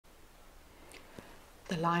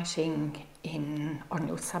The lighting on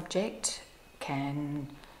your subject can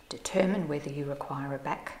determine whether you require a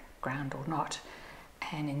background or not.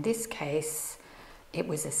 And in this case, it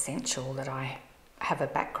was essential that I have a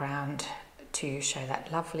background to show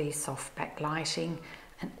that lovely soft backlighting,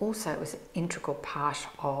 and also it was an integral part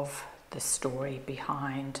of the story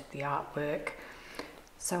behind the artwork.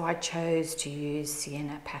 So I chose to use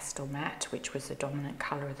sienna pastel matte, which was the dominant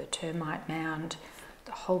colour of the termite mound.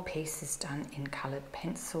 The whole piece is done in coloured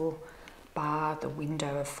pencil, bar the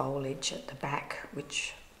window of foliage at the back,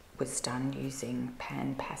 which was done using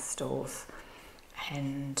pan pastels.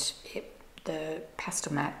 And the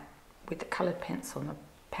pastel matte with the coloured pencil and the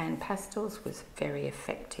pan pastels was very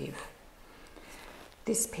effective.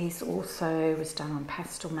 This piece also was done on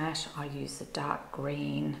pastel matte. I used the dark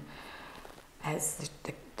green as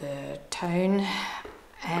the tone,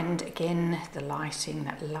 and again the lighting,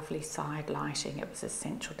 that lovely side lighting, it was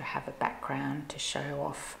essential to have a background to show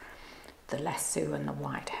off the lasso and the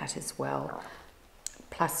white hat as well.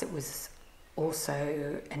 Plus it was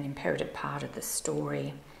also an imperative part of the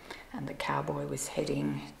story, and the cowboy was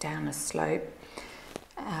heading down a slope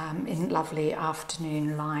in lovely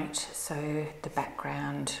afternoon light, so the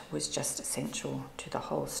background was just essential to the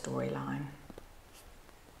whole storyline.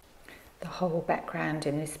 The whole background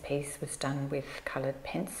in this piece was done with coloured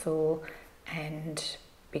pencil, and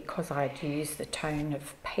because I'd used the tone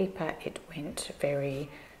of paper, it went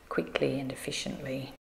very quickly and efficiently.